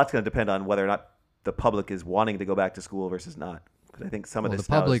 Yeah, a lot's going to depend on whether or not the public is wanting to go back to school versus not. Because I think some of Well, this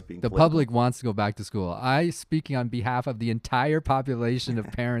the now is public, being the political. public wants to go back to school. Speaking on behalf of the entire population of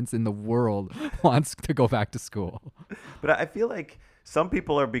parents in the world, wants to go back to school. But I feel like some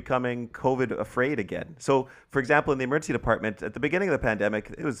people are becoming COVID afraid again. So, for example, in the emergency department, at the beginning of the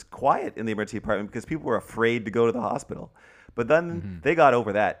pandemic, it was quiet in the emergency department because people were afraid to go to the hospital. But then they got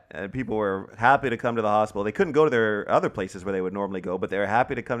over that, and people were happy to come to the hospital. They couldn't go to their other places where they would normally go, but they were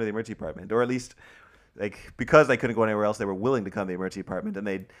happy to come to the emergency department, or at least because they couldn't go anywhere else, they were willing to come to the emergency department, and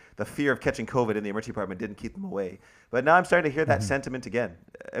the fear of catching COVID in the emergency department didn't keep them away. But now I'm starting to hear that sentiment again.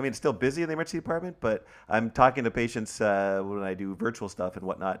 I mean, it's still busy in the emergency department, but I'm talking to patients when I do virtual stuff and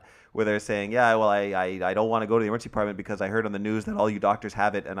whatnot, where they're saying, yeah, well, I don't want to go to the emergency department because I heard on the news that all you doctors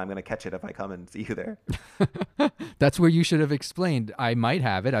have it, and I'm going to catch it if I come and see you there. That's where you should have explained, I might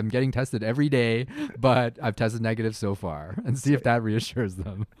have it. I'm getting tested every day, but I've tested negative so far, and see if that reassures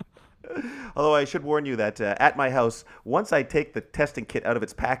them. Although I should warn you that at my house, once I take the testing kit out of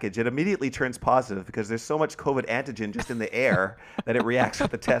its package, it immediately turns positive because there's so much COVID antigen just in the air that it reacts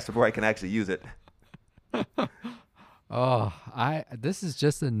with the test before I can actually use it. Oh, this is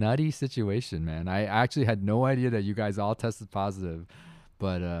just a nutty situation, man. I actually had no idea that you guys all tested positive,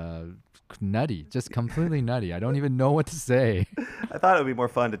 but nutty, just completely nutty. I don't even know what to say. I thought it would be more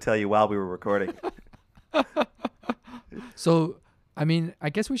fun to tell you while we were recording. So, I mean, I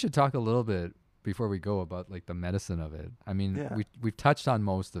guess we should talk a little bit before we go about like the medicine of it. I mean, Yeah. we've touched on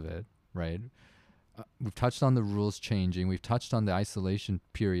most of it, right? We've touched on the rules changing. We've touched on the isolation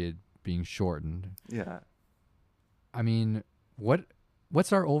period being shortened. Yeah. I mean,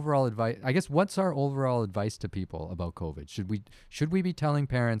 what's our overall advice? I guess what's our overall advice to people about COVID? Should we be telling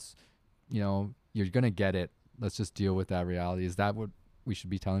parents, you're gonna get it. Let's just deal with that reality. Is that what we should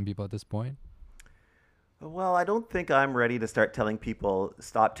be telling people at this point? Well, I don't think I'm ready to start telling people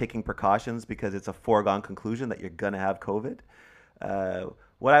stop taking precautions because it's a foregone conclusion that you're gonna have COVID.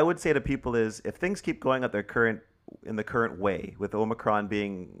 What I would say to people is if things keep going at in the current way, with Omicron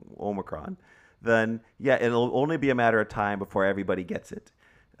being Omicron, then yeah, it'll only be a matter of time before everybody gets it.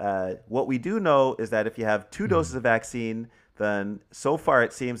 What we do know is that if you have 2 doses of vaccine, then so far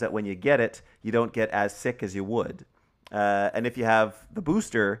it seems that when you get it, you don't get as sick as you would. And if you have the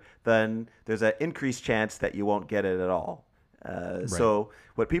booster, then there's an increased chance that you won't get it at all. So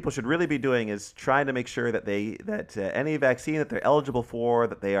what people should really be doing is trying to make sure that any vaccine that they're eligible for,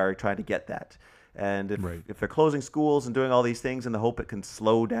 that they are trying to get that. And if they're closing schools and doing all these things in the hope it can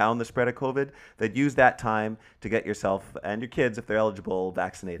slow down the spread of COVID, they'd use that time to get yourself and your kids, if they're eligible,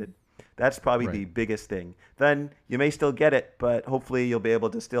 vaccinated. That's probably the biggest thing. Then you may still get it, but hopefully you'll be able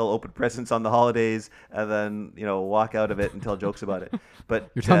to still open presents on the holidays and then, walk out of it and tell jokes about it.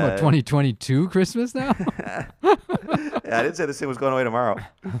 But you're talking about 2022 Christmas now? Yeah, I didn't say this thing was going away tomorrow.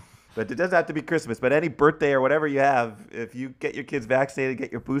 But it doesn't have to be Christmas. But any birthday or whatever you have, if you get your kids vaccinated,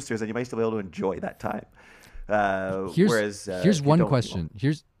 get your boosters, then you might still be able to enjoy that time. Here's one question.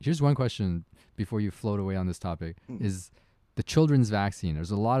 Here's one question before you float away on this topic is the children's vaccine.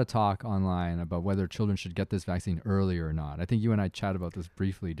 There's a lot of talk online about whether children should get this vaccine early or not. I think you and I chatted about this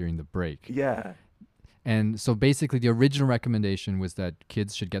briefly during the break. Yeah. And so basically the original recommendation was that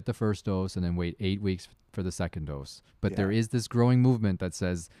kids should get the first dose and then wait 8 weeks for the second dose. But there is this growing movement that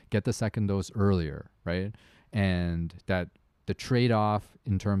says get the second dose earlier, right? And that the trade-off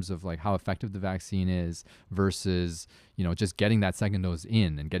in terms of like how effective the vaccine is versus, just getting that second dose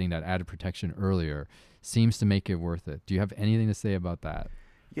in and getting that added protection earlier seems to make it worth it. Do you have anything to say about that?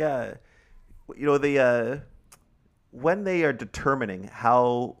 Yeah. When they are determining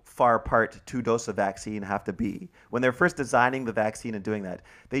how far apart 2 doses of vaccine have to be, when they're first designing the vaccine and doing that,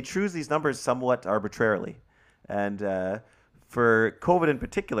 they choose these numbers somewhat arbitrarily. And for COVID in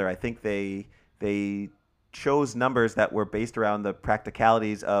particular, I think they chose numbers that were based around the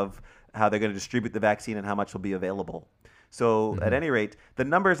practicalities of how they're going to distribute the vaccine and how much will be available. So at any rate, the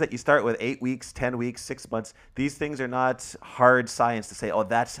numbers that you start with, 8 weeks, 10 weeks, 6 months, these things are not hard science to say, oh,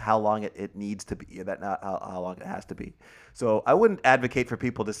 that's how long it needs to be, or that's not how long it has to be. So I wouldn't advocate for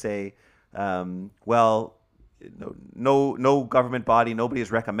people to say, no government body, nobody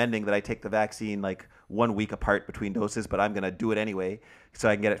is recommending that I take the vaccine like 1 week apart between doses, but I'm going to do it anyway so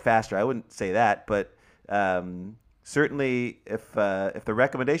I can get it faster. I wouldn't say that, but certainly if the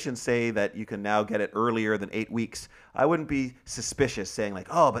recommendations say that you can now get it earlier than 8 weeks, I wouldn't be suspicious saying like,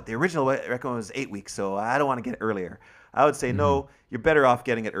 oh, but the original recommendation was 8 weeks, so I don't want to get it earlier. I would say, no, you're better off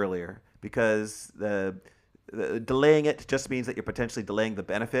getting it earlier because the delaying it just means that you're potentially delaying the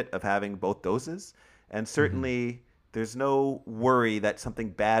benefit of having both doses. And certainly there's no worry that something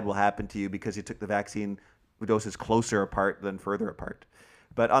bad will happen to you because you took the vaccine doses closer apart than further apart.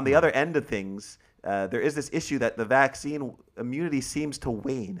 But on the other end of things, there is this issue that the vaccine immunity seems to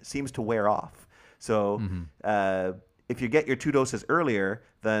wane, seems to wear off. So if you get your 2 doses earlier,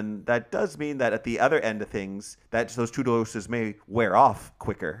 then that does mean that at the other end of things, that those 2 doses may wear off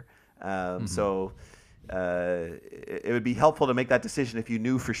quicker. So it would be helpful to make that decision if you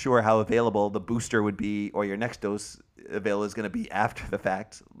knew for sure how available the booster would be or your next dose available is going to be after the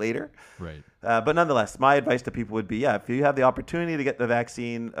fact later. Right. But nonetheless, my advice to people would be, if you have the opportunity to get the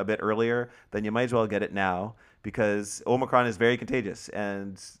vaccine a bit earlier, then you might as well get it now because Omicron is very contagious.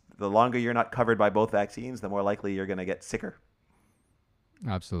 And the longer you're not covered by both vaccines, the more likely you're going to get sicker.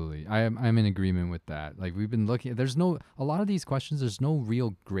 Absolutely. I'm in agreement with that. Like we've been looking, a lot of these questions, there's no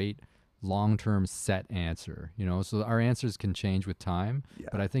real great long-term set answer, so our answers can change with time,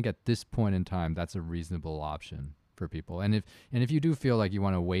 but I think at this point in time, that's a reasonable option for people. And if you do feel like you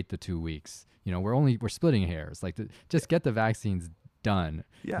want to wait the 2 weeks, we're splitting hairs, like just get the vaccines done.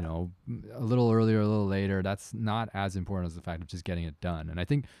 Yeah. You know, a little earlier, a little later, that's not as important as the fact of just getting it done. And I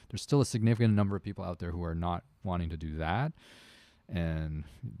think there's still a significant number of people out there who are not wanting to do that. And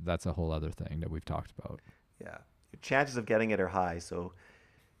that's a whole other thing that we've talked about. Yeah. Your chances of getting it are high. So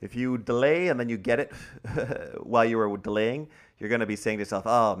if you delay and then you get it while you were delaying, you're going to be saying to yourself,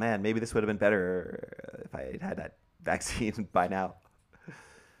 oh man, maybe this would have been better if I had had that vaccine by now.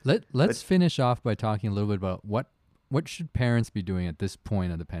 Let's finish off by talking a little bit about what should parents be doing at this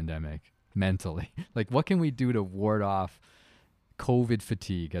point of the pandemic mentally? Like, what can we do to ward off COVID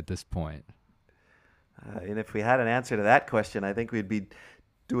fatigue at this point? And if we had an answer to that question, I think we'd be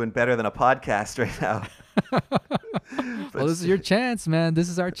doing better than a podcast right now. Well, this is your chance, man. This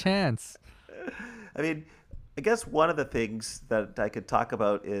is our chance. I mean, I guess one of the things that I could talk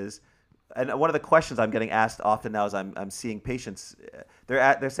about is, and one of the questions I'm getting asked often now is I'm seeing patients,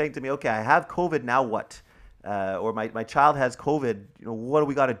 they're saying to me, okay, I have COVID, now what? Or my child has COVID, you know, what do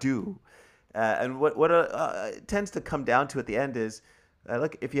we got to do? And what it tends to come down to at the end is,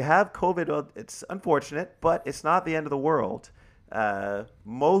 look, if you have COVID, well, it's unfortunate, but it's not the end of the world.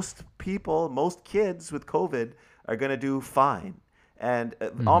 Most kids with COVID are going to do fine. And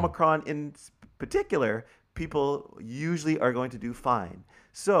Omicron in particular, people usually are going to do fine.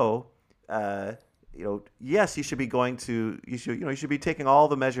 So, yes, you should be taking all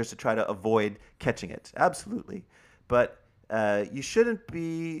the measures to try to avoid catching it. Absolutely. But you shouldn't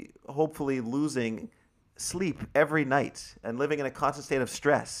be hopefully losing sleep every night and living in a constant state of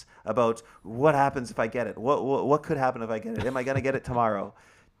stress about what happens if I get it. What could happen if I get it? Am I going to get it tomorrow?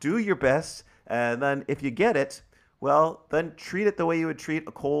 Do your best. And then if you get it, well, then treat it the way you would treat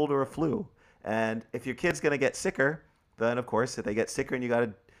a cold or a flu. And if your kid's going to get sicker, then of course, if they get sicker and you got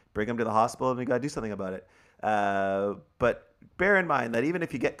to bring them to the hospital and you got to do something about it. But bear in mind that even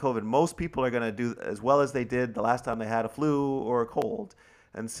if you get COVID, most people are going to do as well as they did the last time they had a flu or a cold.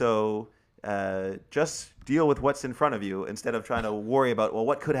 And so just deal with what's in front of you instead of trying to worry about, well,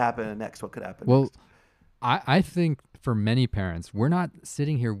 what could happen next? What could happen next? I think for many parents, we're not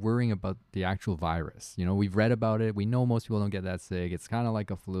sitting here worrying about the actual virus. You know, we've read about it. We know most people don't get that sick. It's kind of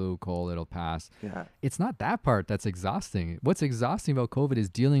like a flu, cold, it'll pass. Yeah. It's not that part that's exhausting. What's exhausting about COVID is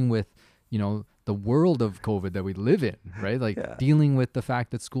dealing with, you know, the world of COVID that we live in, right? Like dealing with the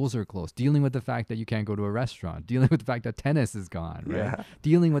fact that schools are closed, dealing with the fact that you can't go to a restaurant, dealing with the fact that tennis is gone, right? Yeah.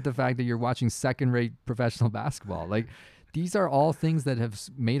 Dealing with the fact that you're watching second-rate professional basketball. Like, these are all things that have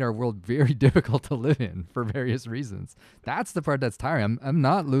made our world very difficult to live in for various reasons. That's the part that's tiring. I'm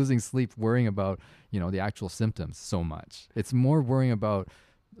not losing sleep worrying about, you know, the actual symptoms so much. It's more worrying about,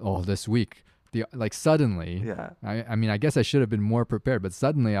 this week, suddenly. Yeah. I mean, I guess I should have been more prepared, but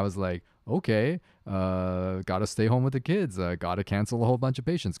suddenly I was like, okay, gotta stay home with the kids. Gotta cancel a whole bunch of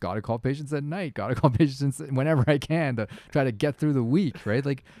patients. Gotta call patients at night. Gotta call patients whenever I can to try to get through the week, right?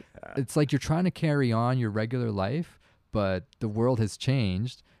 Like, it's like you're trying to carry on your regular life, but the world has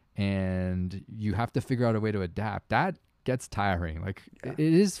changed and you have to figure out a way to adapt. That gets tiring. Like, it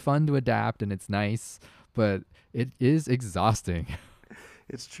is fun to adapt and it's nice, but it is exhausting.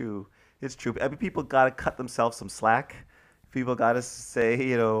 It's true. It's true. I mean, people got to cut themselves some slack. People got to say,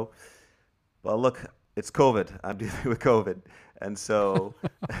 you know, well, look, it's COVID. I'm dealing with COVID. And so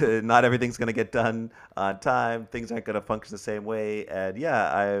not everything's going to get done on time. Things aren't going to function the same way. And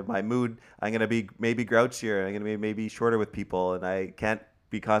my mood, I'm going to be maybe grouchier. I'm going to be maybe shorter with people. And I can't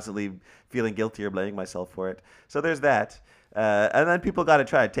be constantly feeling guilty or blaming myself for it. So there's that. And then people got to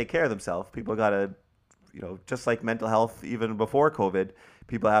try to take care of themselves. People got to, you know, just like mental health, even before COVID,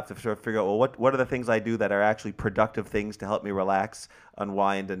 people have to sort of figure out, well, what are the things I do that are actually productive things to help me relax,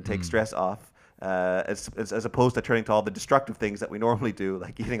 unwind, and take stress off, as opposed to turning to all the destructive things that we normally do,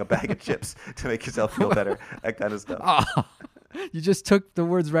 like eating a bag of chips to make yourself feel better, that kind of stuff. Oh, you just took the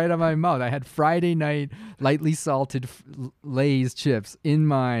words right out of my mouth. I had Friday night lightly salted Lay's chips in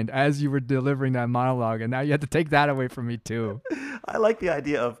mind as you were delivering that monologue, and now you had to take that away from me too. I like the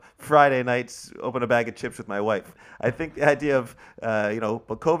idea of Friday nights, open a bag of chips with my wife. I think the idea of,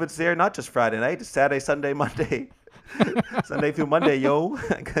 but COVID's there, not just Friday night, it's Saturday, Sunday, Monday. Sunday through Monday, yo.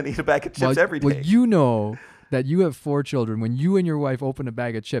 I'm going to eat a bag of chips every day. Well, you know that you have 4 children. When you and your wife open a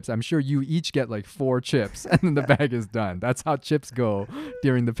bag of chips, I'm sure you each get like 4 chips and then the bag is done. That's how chips go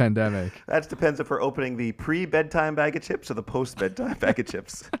during the pandemic. That depends if we're opening the pre-bedtime bag of chips or the post-bedtime bag of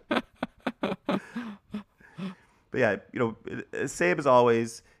chips. But yeah, you know, same as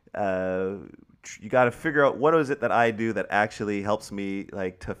always, you got to figure out what is it that I do that actually helps me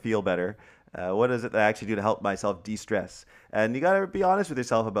like to feel better. What is it that I actually do to help myself de-stress? And you got to be honest with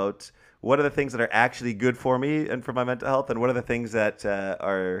yourself about what are the things that are actually good for me and for my mental health, and what are the things that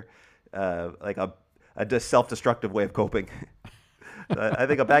are like a self-destructive way of coping. I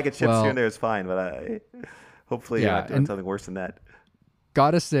think a bag of chips Well, here and there is fine, but hopefully you're yeah, not doing and something worse than that.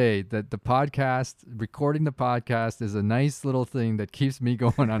 gotta say that the podcast, recording the podcast, is a nice little thing that keeps me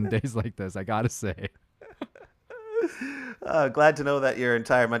going on days like this. I gotta say. Glad to know that your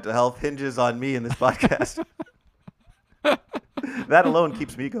entire mental health hinges on me in this podcast. That alone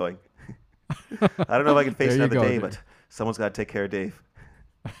keeps me going. I don't know if I can face There you another go, day, Dave. but someone's got to take care of Dave.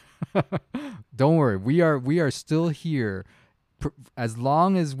 Don't worry, we are still here. As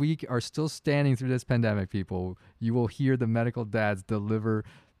long as we are still standing through this pandemic, people, you will hear the medical dads deliver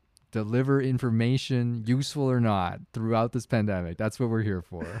information, useful or not, throughout this pandemic. That's what we're here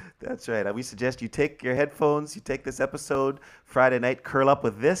for. That's right. We suggest you take your headphones, you take this episode Friday night, curl up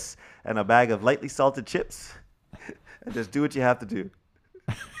with this and a bag of lightly salted chips, and just do what you have to do.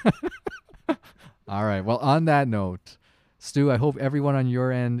 All right. Well, on that note, Stu, I hope everyone on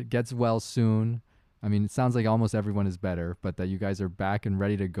your end gets well soon. I mean, it sounds like almost everyone is better, but that you guys are back and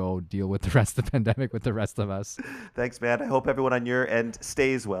ready to go deal with the rest of the pandemic with the rest of us. Thanks, man. I hope everyone on your end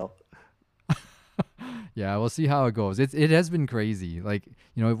stays well. Yeah, we'll see how it goes. It has been crazy. Like,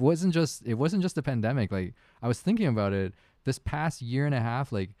 it wasn't just a pandemic. Like, I was thinking about it this past year and a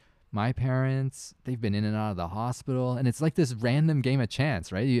half. Like, my parents, they've been in and out of the hospital, and it's like this random game of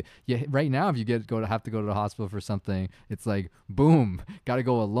chance, right? You right now, if you have to go to the hospital for something, it's like boom, got to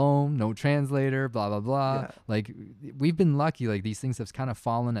go alone, no translator, blah blah blah. Yeah. Like, we've been lucky. Like, these things have kind of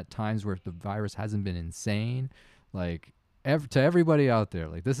fallen at times where the virus hasn't been insane. Like, to everybody out there,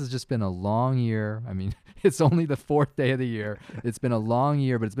 like, this has just been a long year. I mean, it's only the 4th day of the year. It's been a long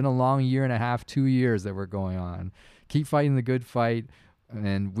year, but it's been a long year and a half, 2 years that we're going on. Keep fighting the good fight.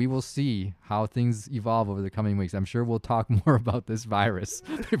 And we will see how things evolve over the coming weeks. I'm sure we'll talk more about this virus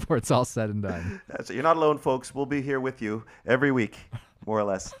before it's all said and done. That's it. You're not alone, folks. We'll be here with you every week, more or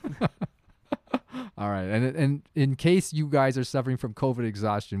less. All right. And in case you guys are suffering from COVID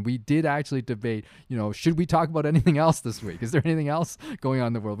exhaustion, we did actually debate, should we talk about anything else this week? Is there anything else going on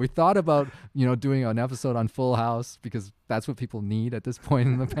in the world? We thought about, doing an episode on Full House because that's what people need at this point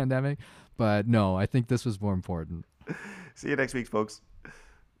in the pandemic. But no, I think this was more important. See you next week, folks.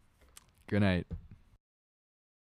 Good night.